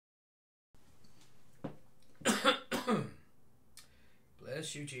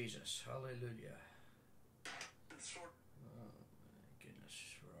Bless you, Jesus. Hallelujah. Oh, my goodness.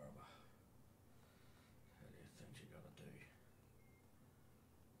 Where are we? How do you think you gotta do?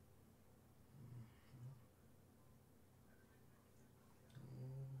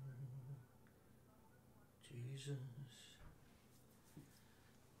 Jesus.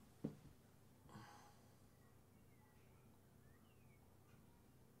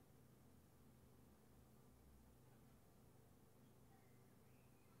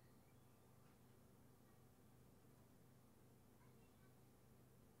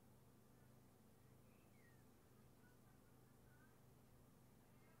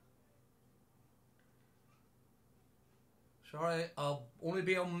 Sorry, I'll only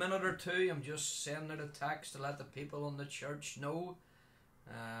be a minute or two. I'm just sending out a text to let the people in the church know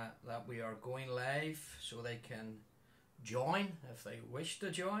that we are going live so they can join if they wish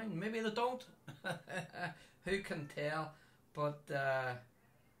to join. Maybe they don't. Who can tell? But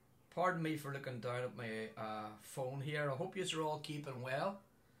pardon me for looking down at my phone here. I hope you're all keeping well.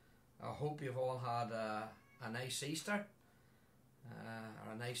 I hope you've all had a nice Easter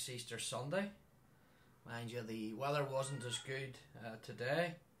or a nice Easter Sunday. Mind you, the weather wasn't as good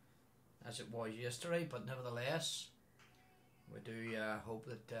today as it was yesterday, but nevertheless, we do hope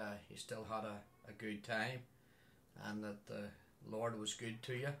that you still had a good time and that the Lord was good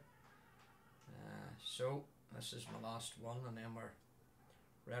to you. So, this is my last one, and then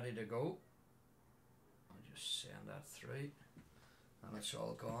we're ready to go. I'll just send that through, and it's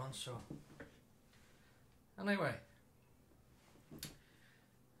all gone. So, anyway.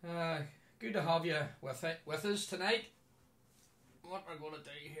 Good to have you with us tonight. What we're going to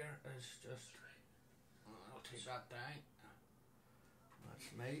do here is just... I'll take that down.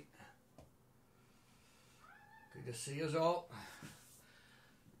 That's me. Good to see us all.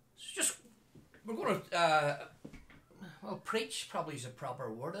 It's just... We're going to... well, preach probably is a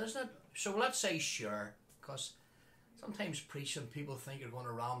proper word, isn't it? So let's say share. Because sometimes preaching, people think you're going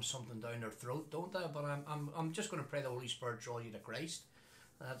to ram something down their throat, don't they? But I'm just going to pray the Holy Spirit draw you to Christ.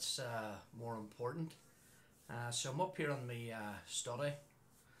 That's more important. So I'm up here in my study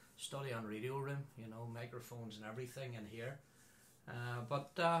and radio room, you know, microphones and everything in here.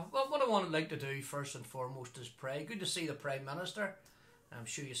 But what I would like to do first and foremost is pray. Good to see the Prime Minister. I'm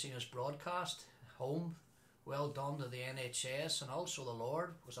sure you've seen his broadcast home. Well done to the NHS and also the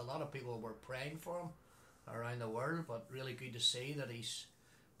Lord, because a lot of people were praying for him around the world, but really good to see that he's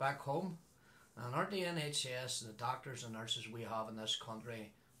back home. And aren't the NHS and the doctors and nurses we have in this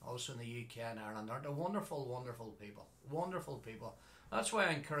country, also in the UK and Ireland, aren't they wonderful, wonderful people? Wonderful people. That's why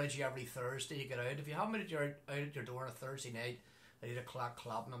I encourage you every Thursday to get out. If you haven't been out at your door on a Thursday night at 8 o'clock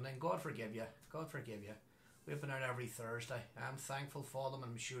clapping them, then God forgive you. God forgive you. We've been out every Thursday. I'm thankful for them,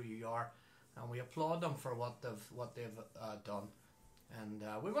 and I'm sure you are. And we applaud them for what they've done. And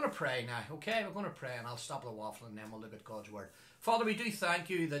we're going to pray now, okay? We're going to pray, and I'll stop the waffling, and then we'll look at God's Word. Father, we do thank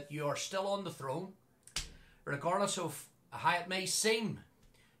you that you are still on the throne. Regardless of how it may seem,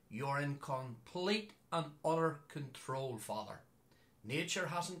 you're in complete and utter control, Father. Nature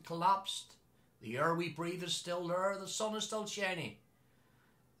hasn't collapsed. The air we breathe is still there. The sun is still shining.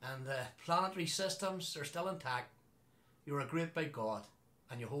 And the planetary systems are still intact. You're a great big God,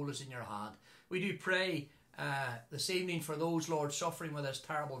 and you hold us in your hand. We do pray this evening for those, Lord, suffering with this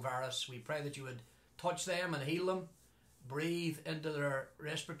terrible virus. We pray that you would touch them and heal them. Breathe into their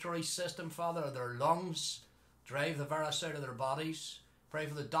respiratory system, Father, their lungs. Drive the virus out of their bodies. Pray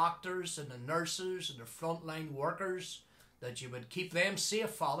for the doctors and the nurses and the frontline workers, that you would keep them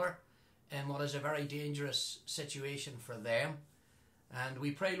safe, Father, in what is a very dangerous situation for them. And we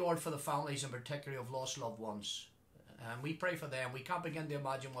pray, Lord, for the families in particular of lost loved ones. And we pray for them. We can't begin to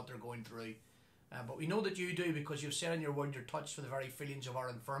imagine what they're going through. But we know that you do, because you've said in your word you're touched for the very feelings of our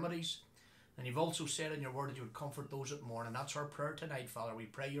infirmities. And you've also said in your word that you would comfort those that mourn. And that's our prayer tonight, Father. We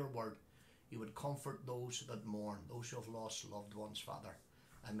pray your word. You would comfort those that mourn, those who have lost loved ones, Father.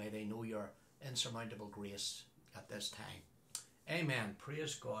 And may they know your insurmountable grace at this time. Amen.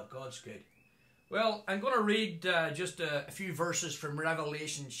 Praise God. God's good. Well, I'm going to read just a few verses from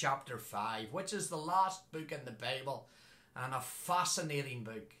Revelation chapter 5, which is the last book in the Bible, and a fascinating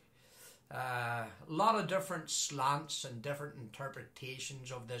book. A lot of different slants and different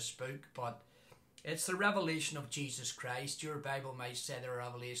interpretations of this book, but it's the revelation of Jesus Christ. Your Bible might say the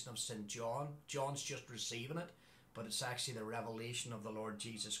revelation of St. John. John's just receiving it, but it's actually the revelation of the Lord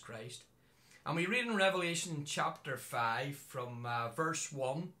Jesus Christ. And we read in Revelation chapter 5 from verse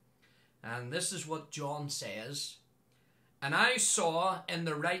 1, and this is what John says. And I saw in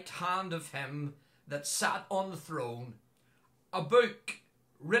the right hand of him that sat on the throne a book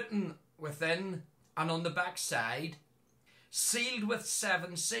written within and on the backside, sealed with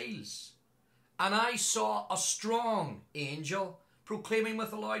 7 seals. And I saw a strong angel proclaiming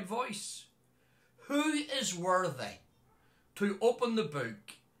with a loud voice, "Who is worthy to open the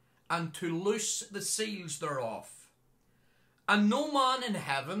book and to loose the seals thereof?" And no man in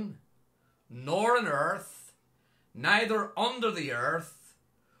heaven, nor in earth, neither under the earth,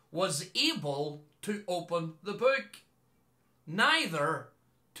 was able to open the book, neither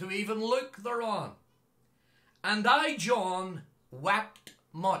to even look thereon. And I, John, wept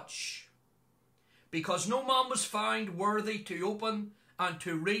much, because no man was found worthy to open and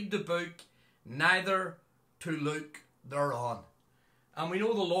to read the book, neither to look thereon. And we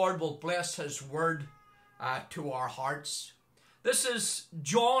know the Lord will bless his word to our hearts. This is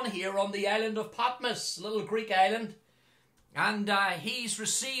John here on the island of Patmos, little Greek island. And he's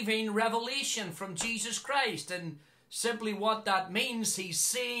receiving revelation from Jesus Christ. And simply what that means, he's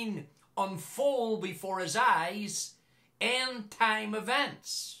seeing unfold before his eyes end-time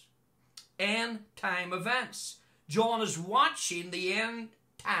events. End-time events. John is watching the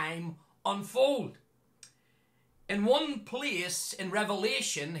end-time unfold. In one place in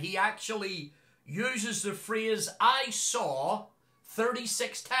Revelation, he actually uses the phrase "I saw"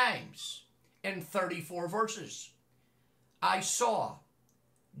 36 times in 34 verses. I saw.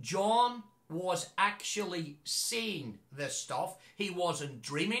 John was actually seeing this stuff. He wasn't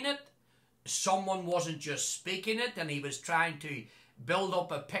dreaming it. Someone wasn't just speaking it and he was trying to build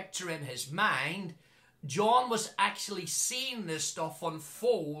up a picture in his mind. John was actually seeing this stuff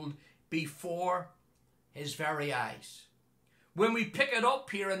unfold before his very eyes. When we pick it up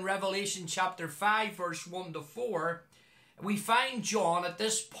here in Revelation chapter 5 verse 1 to 4, we find John at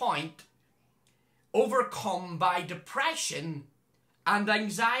this point overcome by depression and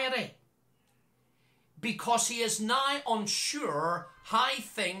anxiety, because he is now unsure how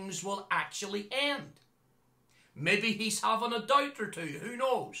things will actually end. Maybe he's having a doubt or two, who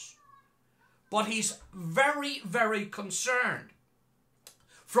knows? But he's very, very concerned.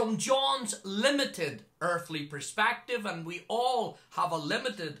 From John's limited earthly perspective, and we all have a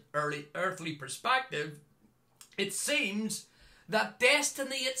limited earthly perspective, it seems that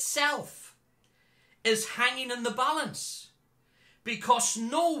destiny itself is hanging in the balance, because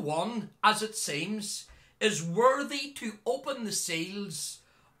no one, as it seems, is worthy to open the seals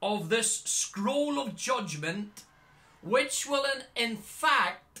of this scroll of judgment, which will in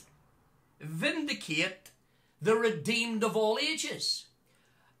fact vindicate the redeemed of all ages.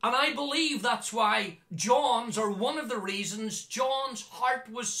 And I believe that's why John's, or one of the reasons John's heart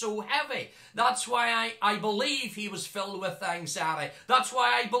was so heavy. That's why I believe he was filled with anxiety. That's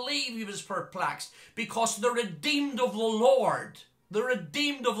why I believe he was perplexed. Because the redeemed of the Lord,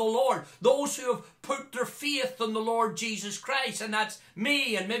 those who have put their faith in the Lord Jesus Christ, and that's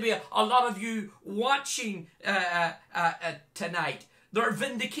me and maybe a lot of you watching tonight, their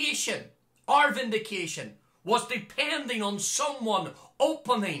vindication, our vindication, was depending on someone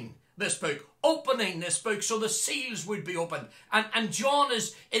opening this book so the seals would be opened. And John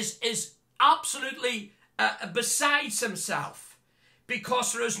is absolutely besides himself,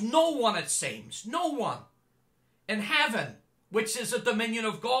 because there is no one, it seems, no one in heaven, which is a dominion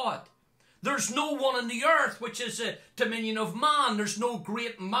of God. There's no one in the earth, which is a dominion of man. There's no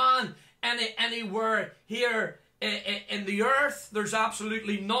great man anywhere here in the earth. There's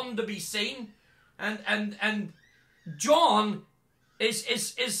absolutely none to be seen. And John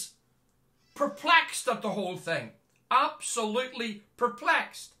is perplexed at the whole thing. Absolutely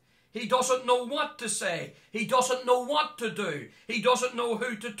perplexed. He doesn't know what to say. He doesn't know what to do. He doesn't know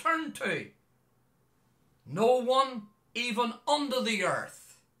who to turn to. No one, even under the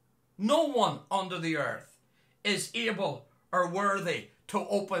earth, no one under the earth is able or worthy to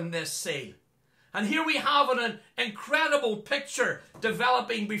open this seal. And here we have an incredible picture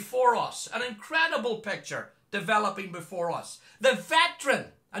developing before us. An incredible picture developing before us. The veteran,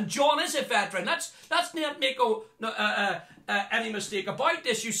 and John is a veteran. Let's not make any mistake about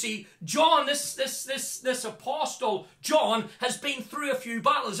this. You see, John, this apostle, John, has been through a few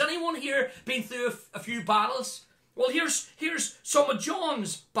battles. Anyone here been through a few battles? Well, here's some of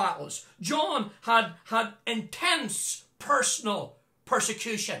John's battles. John had intense personal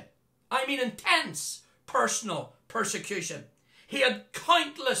persecution. I mean intense personal persecution. He had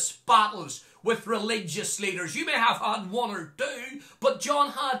countless battles with religious leaders. You may have had one or two, but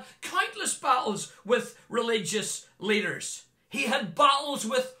John had countless battles with religious leaders. He had battles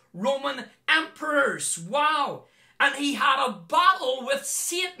with Roman emperors. Wow. And he had a battle with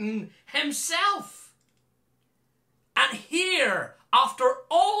Satan himself. And here, After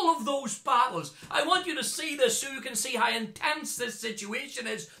all of those battles, I want you to see this so you can see how intense this situation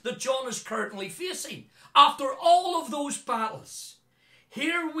is that John is currently facing. After all of those battles,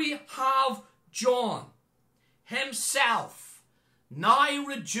 here we have John himself now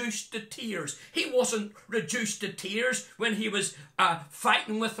reduced to tears. He wasn't reduced to tears when he was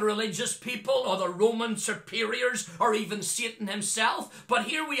fighting with the religious people or the Roman superiors or even Satan himself. But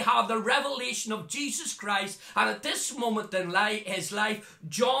here we have the revelation of Jesus Christ, and at this moment in his life,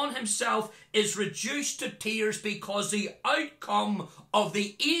 John himself is reduced to tears because the outcome of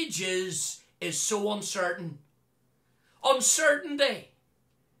the ages is so uncertain. Uncertainty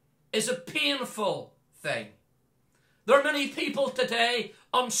is a painful thing. There are many people today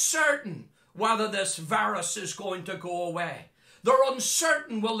uncertain whether this virus is going to go away. They're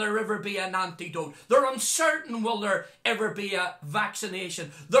uncertain, will there ever be an antidote? They're uncertain, will there ever be a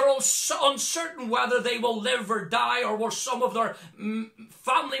vaccination? They're also uncertain whether they will live or die, or will some of their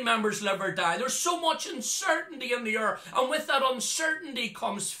family members live or die. There's so much uncertainty in the air, and with that uncertainty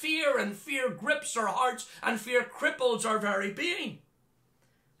comes fear, and fear grips our hearts, and fear cripples our very being.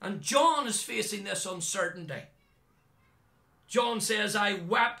 And John is facing this uncertainty. John says, I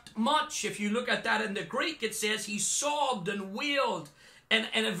wept much. If you look at that in the Greek, it says he sobbed and wailed in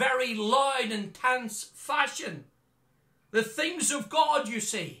a very loud, intense fashion. The things of God, you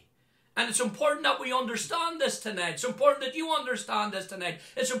see. And it's important that we understand this tonight. It's important that you understand this tonight.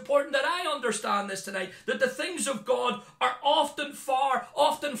 It's important that I understand this tonight. That the things of God are often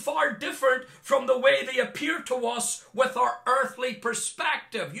far different from the way they appear to us with our earthly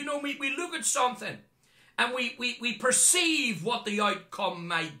perspective. You know, we look at something and we perceive what the outcome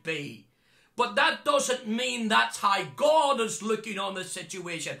might be. But that doesn't mean that's how God is looking on the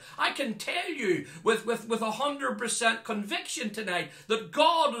situation. I can tell you with 100% conviction tonight that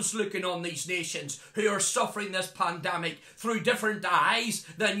God is looking on these nations who are suffering this pandemic through different eyes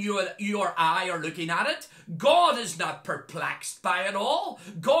than you or I are looking at it. God is not perplexed by it all.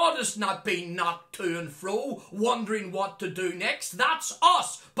 God is not being knocked to and fro, wondering what to do next. That's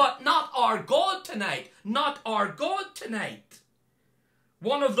us, but not our God tonight. Not our God tonight.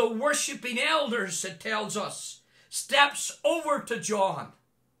 One of the worshipping elders, it tells us, steps over to John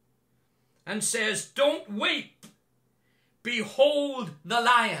and says, don't weep. Behold the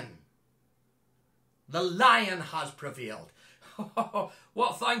lion. The lion has prevailed.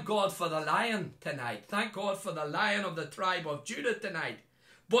 Well, thank God for the lion tonight. Thank God for the Lion of the tribe of Judah tonight.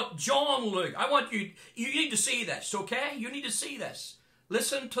 But John, look, I want you need to see this, okay? You need to see this.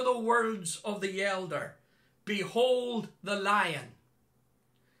 Listen to the words of the elder. Behold the lion.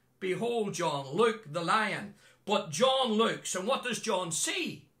 Behold, John, look, the lion. But John looks, and what does John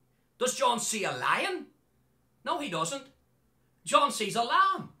see? Does John see a lion? No, he doesn't. John sees a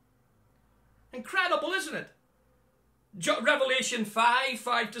lamb. Incredible, isn't it? Revelation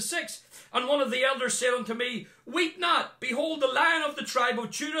 5:5-6. And one of the elders said unto me, weep not, behold the Lion of the tribe of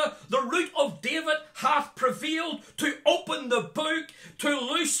Judah, the Root of David, hath prevailed to open the book, to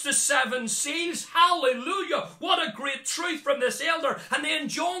loose the 7 seals. Hallelujah! What a great truth from this elder. And then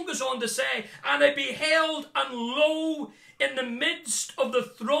John goes on to say, and I beheld, and lo, in the midst of the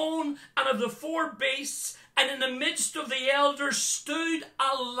throne and of the 4 beasts, and in the midst of the elders stood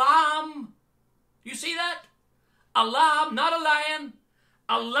a lamb. You see that? A lamb, not a lion,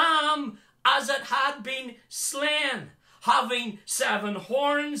 a lamb as it had been slain, having 7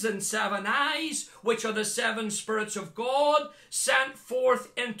 horns and 7 eyes, which are the 7 spirits of God, sent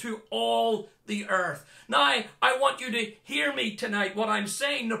forth into all the earth. Now, I want you to hear me tonight. What I'm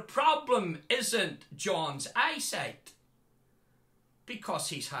saying, the problem isn't John's eyesight, because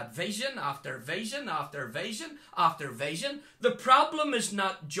he's had vision after vision after vision after vision. The problem is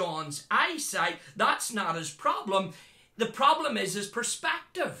not John's eyesight. That's not his problem. The problem is his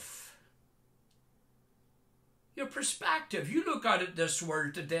perspective. Your perspective. You look out at this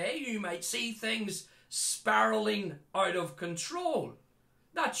world today, you might see things spiraling out of control.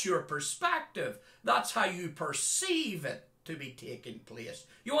 That's your perspective. That's how you perceive it to be taking place.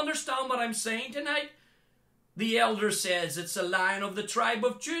 You understand what I'm saying tonight? The elder says it's a Lion of the tribe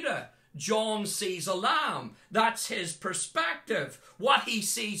of Judah. John sees a lamb. That's his perspective. What he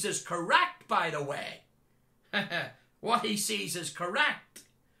sees is correct, by the way. What he sees is correct.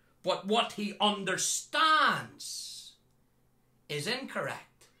 But what he understands is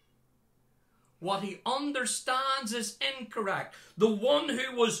incorrect. What he understands is incorrect. The one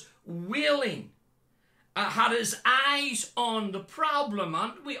who was willing had his eyes on the problem.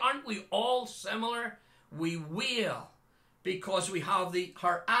 Aren't we all similar? We will, because we have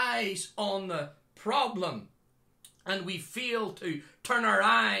our eyes on the problem, and we fail to turn our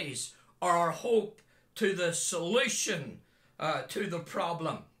eyes or our hope to the solution. to the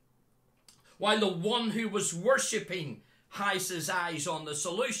problem, while the one who was worshipping has his eyes on the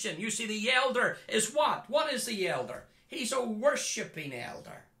solution. You see, the elder is what? What is the elder? He's a worshipping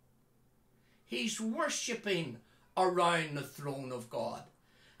elder. He's worshipping around the throne of God.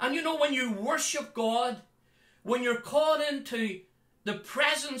 And you know, when you worship God, when you're called into the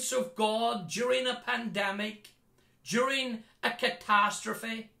presence of God during a pandemic, during a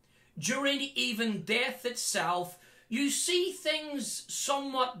catastrophe, during even death itself, you see things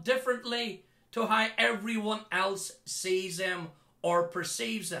somewhat differently to how everyone else sees them or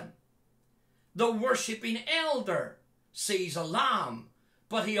perceives them. The worshipping elder sees a lamb,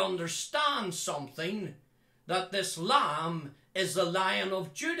 but he understands something, that this lamb is the Lion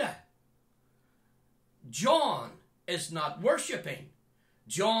of Judah. John is not worshipping.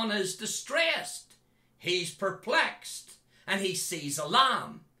 John is distressed. He's perplexed, and he sees a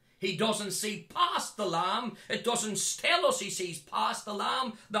lamb. He doesn't see past the lamb. It doesn't tell us he sees past the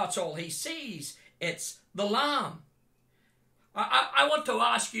lamb. That's all he sees. It's the lamb. I want to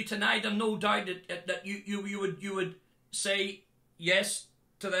ask you tonight, and no doubt that you would say yes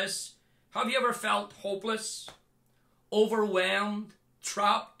to this. Have you ever felt hopeless, overwhelmed,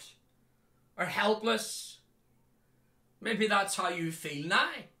 trapped, or helpless? Maybe that's how you feel now.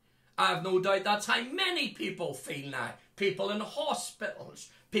 I have no doubt that's how many people feel now. People in hospitals,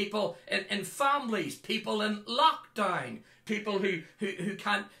 people in families, people in lockdown, people who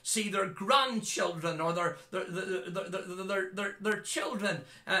can't see their grandchildren or their children,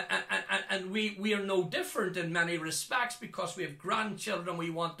 and we are no different in many respects, because we have grandchildren we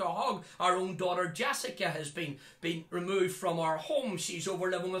want to hug. Our own daughter Jessica has been removed from our home. She's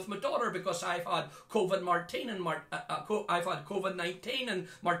over living with my daughter because I've had COVID-19 and I've had COVID-19, and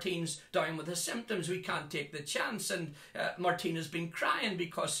Martine's down with the symptoms. We can't take the chance, and Martine has been crying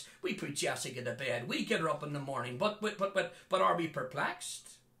because we put Jessica to bed. We get her up in the morning, but are we perplexed?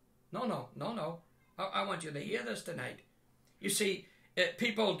 No. I want you to hear this tonight. You see,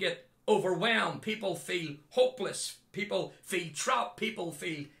 people get overwhelmed. People feel hopeless. People feel trapped. People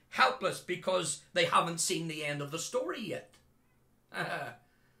feel helpless because they haven't seen the end of the story yet.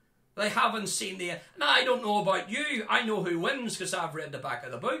 They haven't seen the end. Now, I don't know about you. I know who wins because I've read the back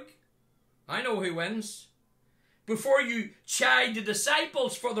of the book. I know who wins. Before you chide the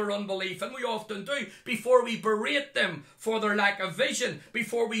disciples for their unbelief, and we often do, before we berate them for their lack of vision,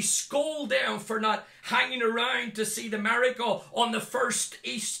 before we scold them for not hanging around to see the miracle on the first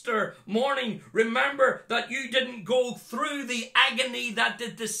Easter morning, remember that you didn't go through the agony that the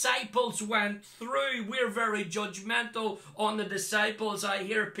disciples went through. We're very judgmental on the disciples. I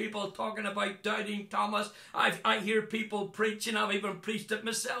hear people talking about doubting Thomas. I hear people preaching. I've even preached it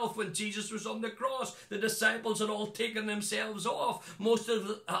myself. When Jesus was on the cross, the disciples had all taken themselves off. Most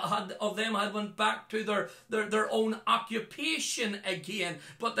of them had went back to their own occupation again,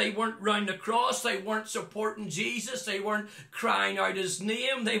 but they weren't round the cross. They weren't supporting Jesus. They weren't crying out his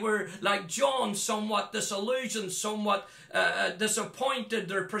name. They were like John, somewhat disillusioned, somewhat disappointed.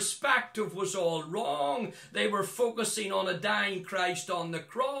 Their perspective was all wrong. They were focusing on a dying Christ on the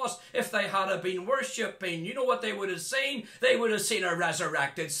cross. If they had been worshipping, you know what they would have seen? They would have seen a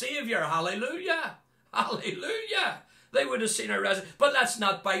resurrected Savior. Hallelujah. Hallelujah. They would have seen a resurrection. But let's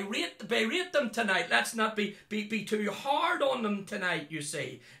not berate them tonight. Let's not be too hard on them tonight, you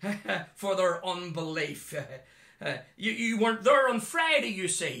see, for their unbelief. You weren't there on Friday, you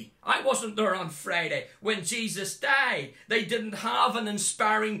see. I wasn't there on Friday when Jesus died. They didn't have an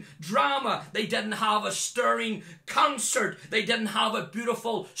inspiring drama. They didn't have a stirring concert. They didn't have a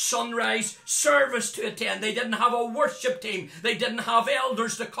beautiful sunrise service to attend. They didn't have a worship team. They didn't have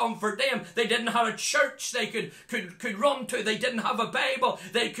elders to comfort them. They didn't have a church they could run to. They didn't have a Bible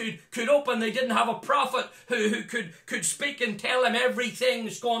they could open. They didn't have a prophet who could speak and tell them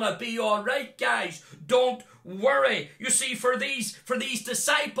everything's gonna be all right, guys. Don't worry. You see, for these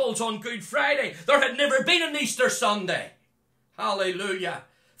disciples on Good Friday, there had never been an Easter Sunday. Hallelujah.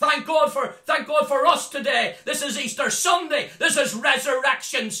 Thank God for us today. This is Easter Sunday. This is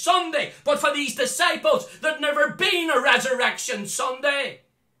Resurrection Sunday. But for these disciples, there'd never been a Resurrection Sunday.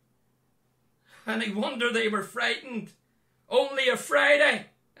 And no wonder they were frightened. Only a Friday.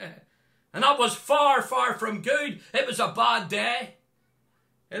 And that was far, far from good. It was a bad day.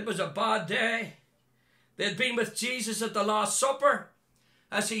 It was a bad day. They had been with Jesus at the Last Supper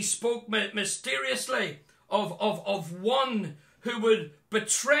as he spoke mysteriously of one who would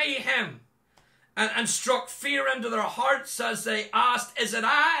betray him, and struck fear into their hearts as they asked, is it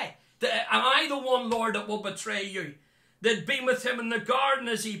I? Am I the one, Lord, that will betray you? They'd been with him in the garden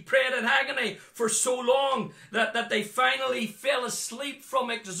as he prayed in agony for so long that they finally fell asleep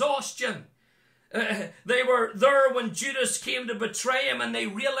from exhaustion. They were there when Judas came to betray him, and they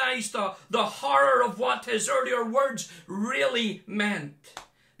realized the horror of what his earlier words really meant.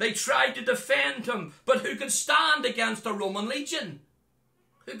 They tried to defend him, but who could stand against a Roman legion?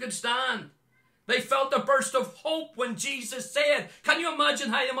 Who could stand? They felt a burst of hope when Jesus said, can you imagine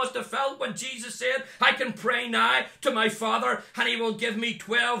how they must have felt when Jesus said, I can pray now to my Father and he will give me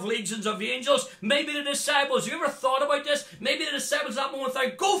 12 legions of angels? Maybe the disciples, you ever thought about this? Maybe the disciples at that moment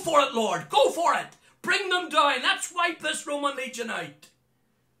thought, go for it, Lord, go for it. Bring them down. Let's wipe this Roman legion out.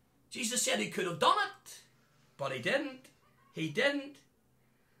 Jesus said he could have done it, but he didn't. He didn't.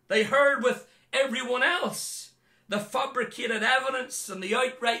 They heard with everyone else the fabricated evidence and the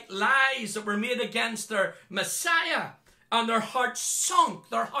outright lies that were made against their Messiah, and their hearts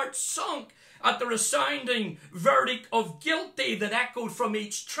sunk at the resounding verdict of guilty that echoed from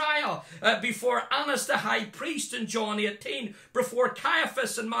each trial, before Annas the high priest in John 18, before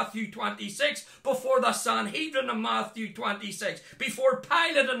Caiaphas in Matthew 26, before the Sanhedrin in Matthew 26, before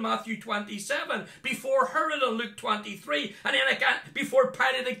Pilate in Matthew 27, before Herod in Luke 23, and then again before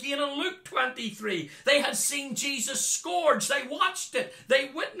Pilate again in Luke 23. They had seen Jesus scourged. They watched it. They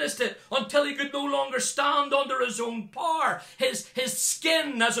witnessed it until he could no longer stand under his own power. His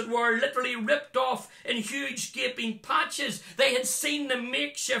skin, as it were, literally ripped off in huge gaping patches. They had seen the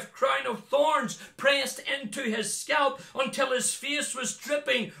makeshift crown of thorns pressed into his scalp until his face was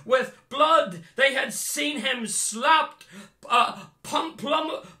dripping with blood. They had seen him slapped,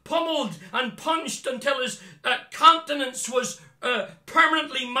 pummeled and punched until his countenance was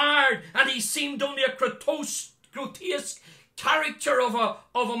permanently marred, and he seemed only a grotesque caricature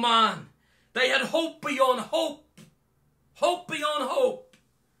of a man. They had hope beyond hope. Hope beyond hope.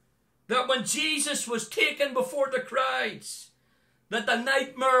 That when Jesus was taken before the crowds, that the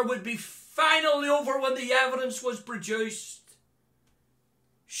nightmare would be finally over when the evidence was produced.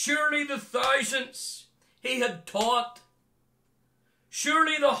 Surely the thousands he had taught,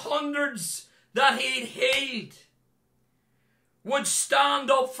 surely the hundreds that he had healed would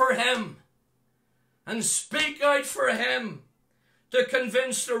stand up for him and speak out for him to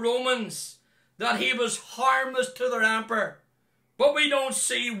convince the Romans that he was harmless to their emperor. But we don't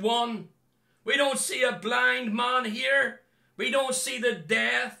see one. We don't see a blind man here. We don't see the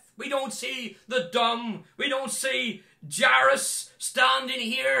deaf. We don't see the dumb. We don't see Jairus standing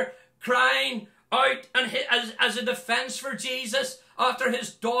here crying out and as a defense for Jesus after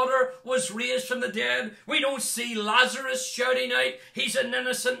his daughter was raised from the dead. We don't see Lazarus shouting out, he's an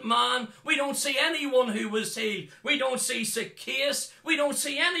innocent man. We don't see anyone who was healed. We don't see Zacchaeus. We don't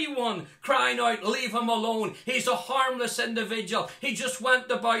see anyone crying out, leave him alone. He's a harmless individual. He just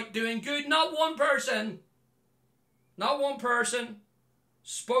went about doing good. Not one person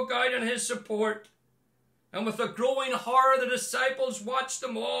spoke out in his support. And with a growing horror, the disciples watched the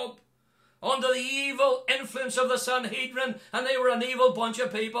mob under the evil influence of the Sanhedrin, and they were an evil bunch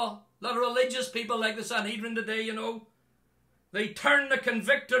of people. A lot of religious people like the Sanhedrin today, you know. They turn the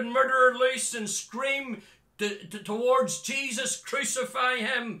convicted murderer loose and scream towards Jesus, crucify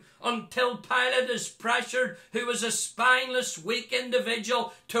him, until Pilate is pressured, who is a spineless, weak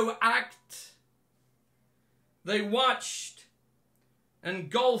individual, to act. They watched,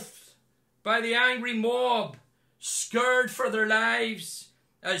 engulfed by the angry mob, scared for their lives,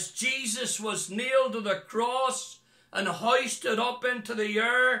 as Jesus was nailed to the cross and hoisted up into the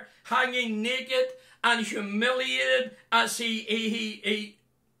air, hanging naked and humiliated, as he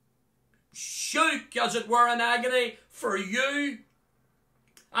shook, as it were, in agony for you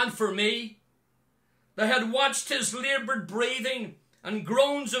and for me. They had watched his laboured breathing and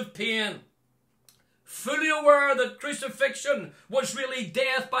groans of pain, fully aware that crucifixion was really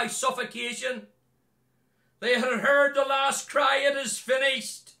death by suffocation. They had heard the last cry, it is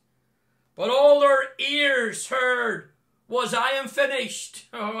finished. But all their ears heard was, I am finished.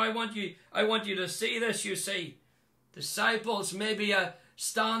 Oh, I want you to see this, you see. Disciples maybe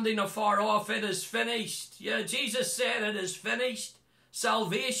standing afar off, it is finished. Yeah, Jesus said it is finished.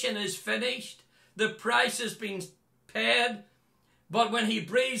 Salvation is finished. The price has been paid. But when he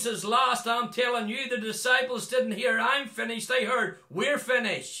breathes his last, I'm telling you, the disciples didn't hear, I'm finished. They heard, we're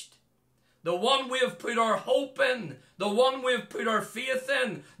finished. The one we have put our hope in, the one we have put our faith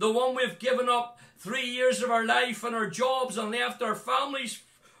in, the one we have given up 3 years of our life and our jobs and left our families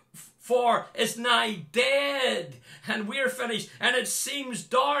for, is now dead, and we're finished. And it seems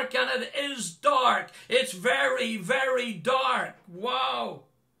dark, and it is dark. It's very, very dark. Wow.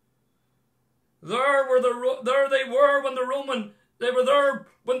 There they were when the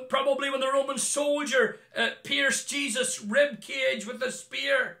Roman soldier pierced Jesus' rib cage with a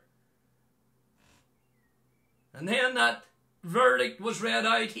spear. And then that verdict was read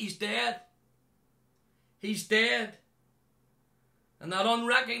out, he's dead. He's dead. And that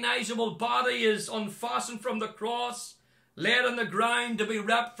unrecognizable body is unfastened from the cross, laid on the ground to be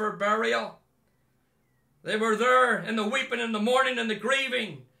wrapped for burial. They were there in the weeping in the mourning and the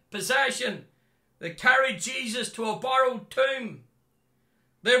grieving possession. They carried Jesus to a borrowed tomb.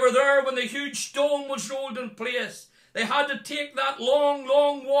 They were there when the huge stone was rolled in place. They had to take that long,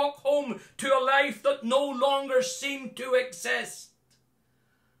 long walk home to a life that no longer seemed to exist.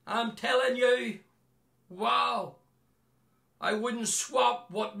 I'm telling you, wow, I wouldn't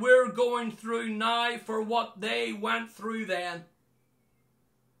swap what we're going through now for what they went through then.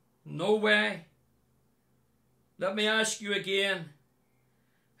 No way. Let me ask you again,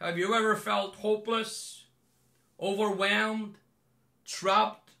 have you ever felt hopeless, overwhelmed,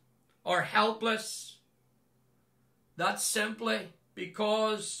 trapped, or helpless? That's simply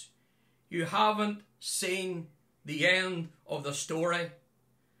because you haven't seen the end of the story.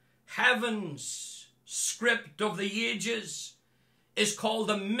 Heaven's script of the ages is called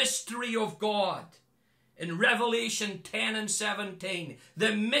the mystery of God. In Revelation 10 and 17,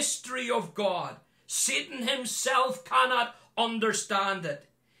 the mystery of God. Satan himself cannot understand it.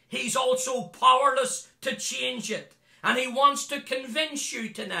 He's also powerless to change it. And he wants to convince you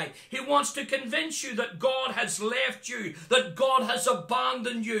tonight. He wants to convince you that God has left you, that God has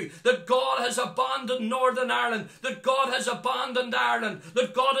abandoned you, that God has abandoned Northern Ireland, that God has abandoned Ireland,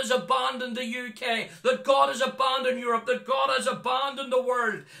 that God has abandoned the UK, that God has abandoned Europe, that God has abandoned the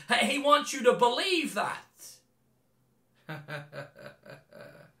world. He wants you to believe that.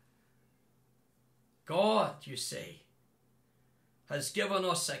 God, you see, has given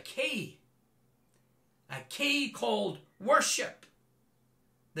us a key called worship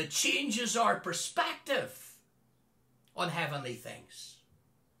that changes our perspective on heavenly things.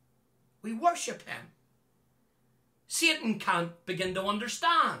 We worship him. Satan can't begin to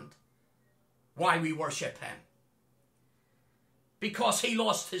understand why we worship him, because he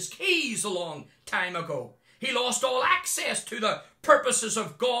lost his keys a long time ago. He lost all access to the purposes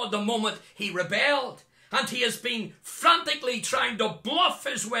of God the moment he rebelled. And he has been frantically trying to bluff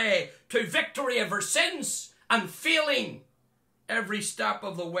his way to victory ever since, and failing every step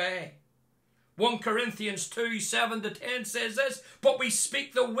of the way. 1 Corinthians 2, 7-10 says this, but we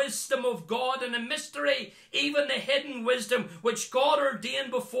speak the wisdom of God in a mystery, even the hidden wisdom which God ordained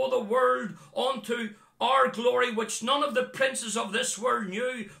before the world unto our glory, which none of the princes of this world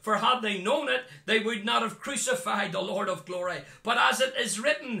knew, for had they known it, they would not have crucified the Lord of glory. But as it is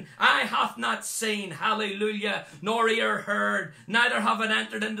written, eye hath not seen, hallelujah, nor ear heard, neither have it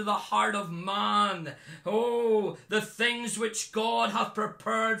entered into the heart of man. Oh, the things which God hath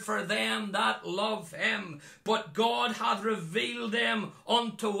prepared for them that love him. But God hath revealed them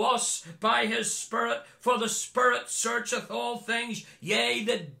unto us by his Spirit, for the Spirit searcheth all things, yea,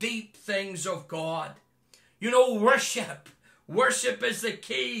 the deep things of God. You know, worship is the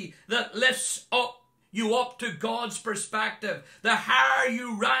key that lifts you up to God's perspective. The higher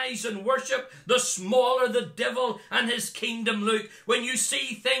you rise in worship, the smaller the devil and his kingdom look. When you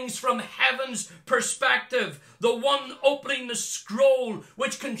see things from heaven's perspective, the one opening the scroll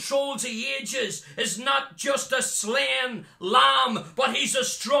which controls the ages is not just a slain lamb, but he's a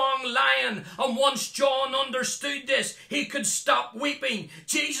strong lion. And once John understood this, he could stop weeping.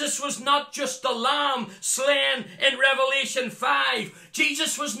 Jesus was not just a lamb slain in Revelation 5.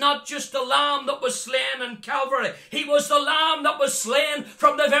 Jesus was not just a lamb that was slain in Calvary. He was the lamb that was slain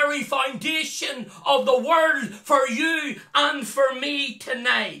from the very foundation of the world for you and for me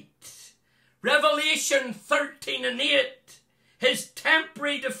tonight. Revelation 13 and 8, his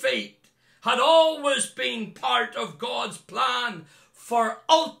temporary defeat had always been part of God's plan for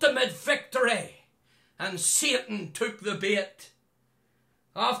ultimate victory. And Satan took the bait.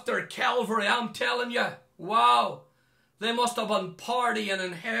 After Calvary, I'm telling you, wow, they must have been partying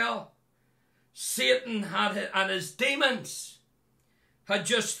in hell. Satan and his demons had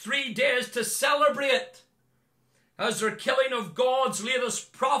just 3 days to celebrate as their killing of God's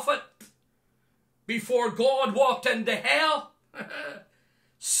latest prophet before God walked into hell.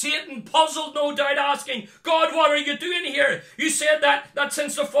 Satan, puzzled no doubt, asking, God, what are you doing here? You said that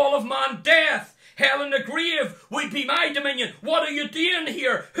since the fall of man, death, hell and the grave would be my dominion. What are you doing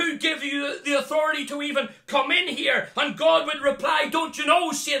here? Who gave you the authority to even come in here? And God would reply, don't you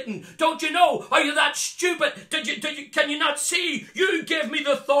know, Satan? Don't you know? Are you that stupid? Can you not see? You gave me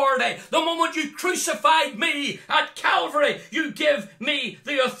me the authority. The moment you crucified me at Calvary, you give me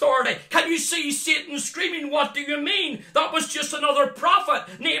the authority. Can you see Satan screaming, what do you mean? That was just another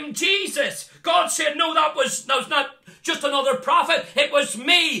prophet named Jesus. God said, no, that was not just another prophet. It was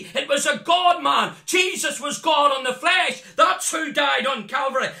me. It was a God-man. Jesus was God in the flesh. That's who died on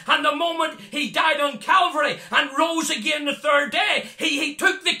Calvary. And the moment he died on Calvary and rose again the third day, he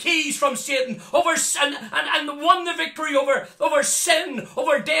took the keys from Satan over sin and won the victory over sin,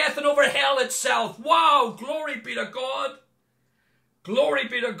 over death, and over hell itself. Wow, glory be to God. Glory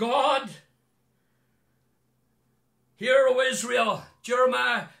be to God. Hear, O Israel,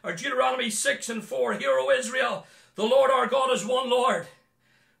 Deuteronomy 6:4. Hear, O Israel, the Lord our God is one Lord.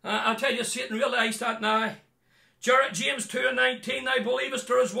 I'll tell you, Satan realized that now. James 2:19, thou believest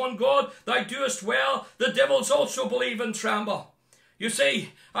there is one God, thou doest well. The devils also believe and tremble. You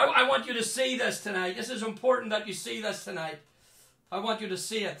see, I want you to see this tonight. This is important that you see this tonight. I want you to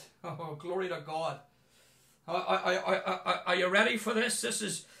see it. Oh, glory to God. Are you ready for this? This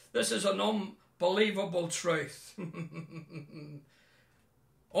is an unbelievable truth.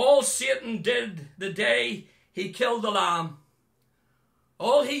 All Satan did the day he killed the lamb,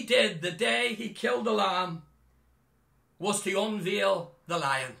 all he did the day he killed the lamb was to unveil the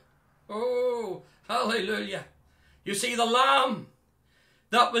lion. Oh, hallelujah. You see, the lamb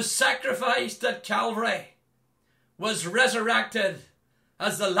that was sacrificed at Calvary was resurrected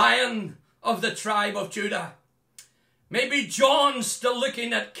as the Lion of the tribe of Judah. Maybe John's still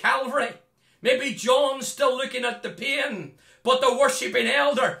looking at Calvary. Maybe John's still looking at the pain. But the worshipping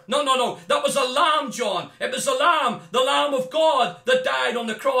elder, no, that was a lamb, John. It was the Lamb of God that died on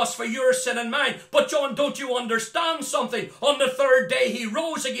the cross for your sin and mine. But John, don't you understand something? On the third day he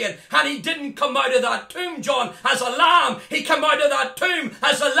rose again, and he didn't come out of that tomb, John, as a lamb. He came out of that tomb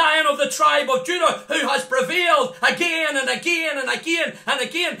as the Lion of the tribe of Judah, who has prevailed again and again and again and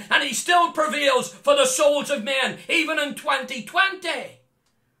again, and he still prevails for the souls of men, even in 2020.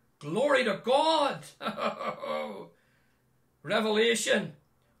 Glory to God. Revelation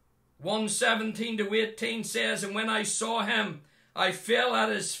 1:17-18 says, and when I saw him, I fell at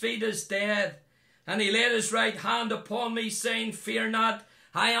his feet as dead. And he laid his right hand upon me, saying, fear not,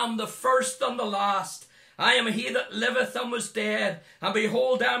 I am the first and the last. I am he that liveth and was dead, and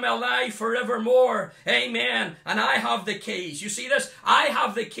behold, I am alive forevermore. Amen. And I have the keys. You see this? I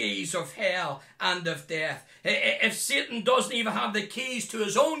have the keys of hell and of death. If Satan doesn't even have the keys to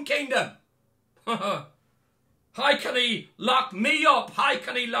his own kingdom, how can he lock me up? How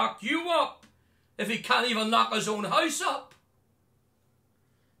can he lock you up if he can't even lock his own house up?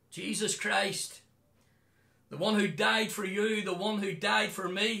 Jesus Christ, the one who died for you, the one who died for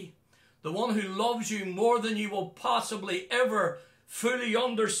me, the one who loves you more than you will possibly ever fully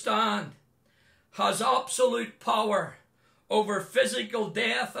understand, has absolute power over physical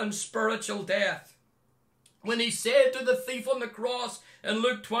death and spiritual death. When he said to the thief on the cross in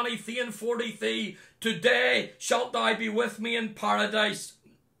Luke 23:43, today shalt thou be with me in paradise,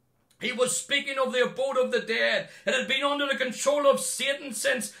 he was speaking of the abode of the dead. It had been under the control of Satan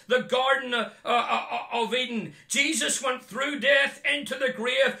since the Garden of Eden. Jesus went through death into the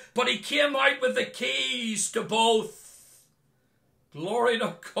grave, but he came out with the keys to both. Glory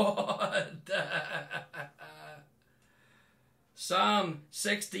to God. Psalm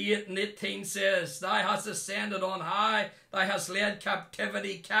 68:18 says, thou hast ascended on high, thou hast led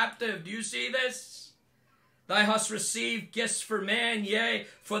captivity captive. Do you see this? Thou hast received gifts for men, yea,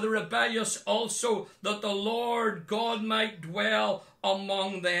 for the rebellious also, that the Lord God might dwell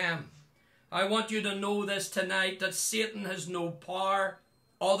among them. I want you to know this tonight, that Satan has no power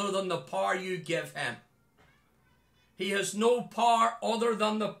other than the power you give him. He has no power other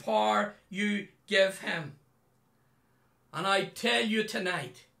than the power you give him. And I tell you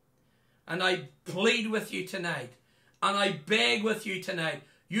tonight, and I plead with you tonight, and I beg with you tonight,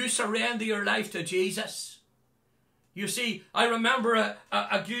 you surrender your life to Jesus. You see, I remember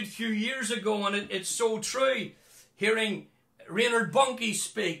a good few years ago, and it's so true, hearing Reinhard Bonnke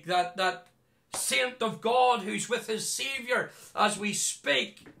speak, that saint of God who's with his Saviour as we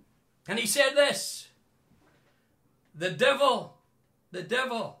speak. And he said this, the devil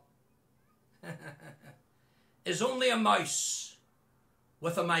is only a mouse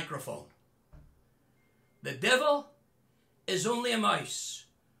with a microphone. The devil is only a mouse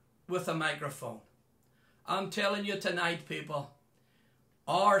with a microphone. I'm telling you tonight, people,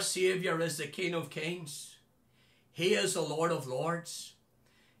 our Saviour is the King of Kings. He is the Lord of Lords.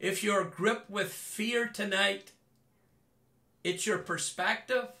 If you're gripped with fear tonight, it's your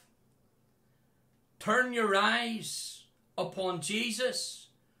perspective. Turn your eyes upon Jesus.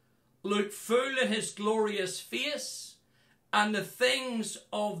 Look full in his glorious face and the things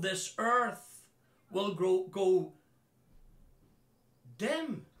of this earth will go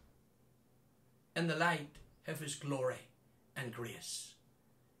dim in the light of his glory and grace.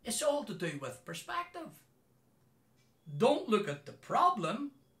 It's all to do with perspective. Don't look at the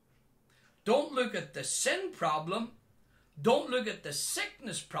problem. Don't look at the sin problem. Don't look at the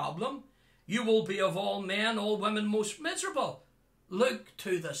sickness problem. You will be of all men, all women, most miserable. Look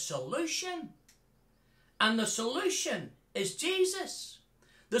to the solution. And the solution is Jesus.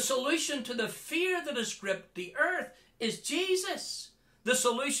 The solution to the fear that has gripped the earth is Jesus. The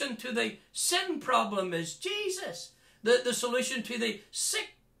solution to the sin problem is Jesus. The solution to the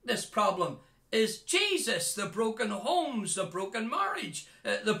sickness problem is Jesus. The broken homes, the broken marriage,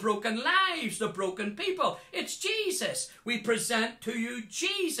 the broken lives, the broken people. It's Jesus. We present to you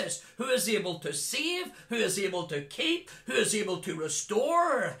Jesus, who is able to save, who is able to keep, who is able to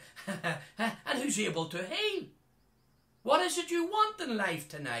restore, and who's able to heal. What is it you want in life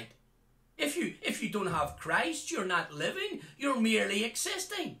tonight? If you don't have Christ, you're not living, you're merely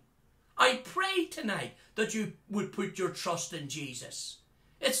existing. I pray tonight that you would put your trust in Jesus.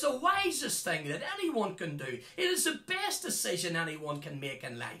 It's the wisest thing that anyone can do. It is the best decision anyone can make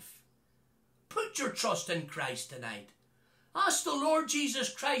in life. Put your trust in Christ tonight. Ask the Lord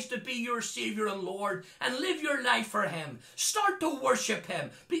Jesus Christ to be your Saviour and Lord and live your life for Him. Start to worship Him.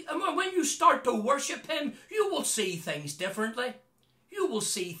 And when you start to worship Him, you will see things differently. You will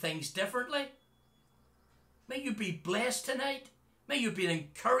see things differently. May you be blessed tonight. May you be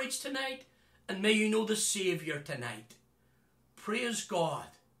encouraged tonight. And may you know the Saviour tonight. Praise God.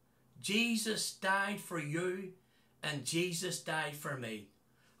 Jesus died for you and Jesus died for me.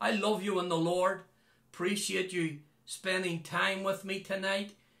 I love you in the Lord. Appreciate you spending time with me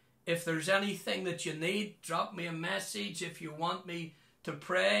tonight. If there's anything that you need, drop me a message. If you want me to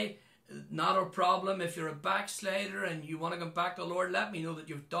pray, not a problem. If you're a backslider and you want to come back to the Lord, let me know that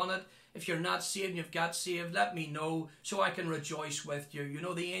you've done it. If you're not saved and you've got saved, let me know so I can rejoice with you. You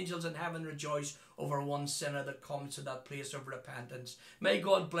know, the angels in heaven rejoice over one sinner that comes to that place of repentance. May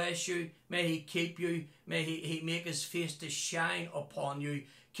God bless you. May He keep you. May He make His face to shine upon you.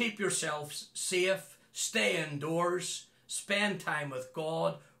 Keep yourselves safe. Stay indoors. Spend time with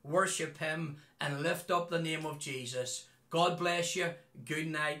God. Worship Him and lift up the name of Jesus. God bless you. Good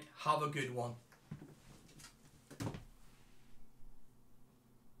night. Have a good one.